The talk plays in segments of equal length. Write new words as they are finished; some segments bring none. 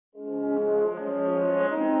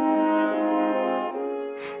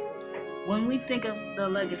When we think of the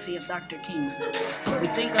legacy of Dr. King, we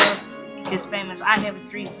think of his famous I Have a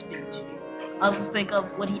Dream speech. Others think of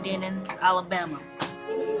what he did in Alabama.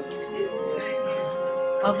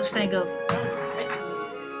 Others think of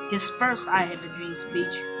his first I Have a Dream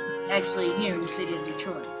speech, actually here in the city of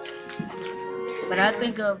Detroit. But I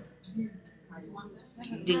think of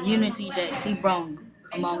the unity that he brought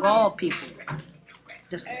among all people,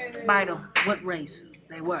 despite of what race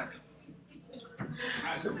they were.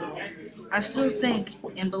 I still think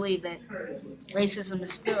and believe that racism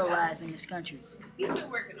is still alive in this country.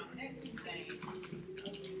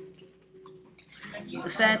 The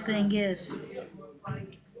sad thing is,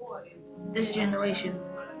 this generation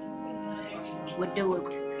would do it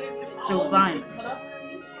through violence,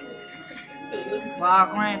 while our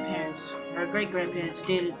grandparents, our great-grandparents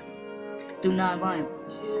did it through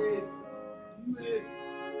non-violence.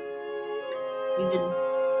 Even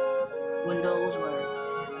when those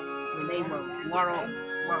when they were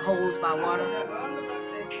hosed by water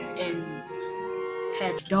and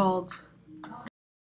had dogs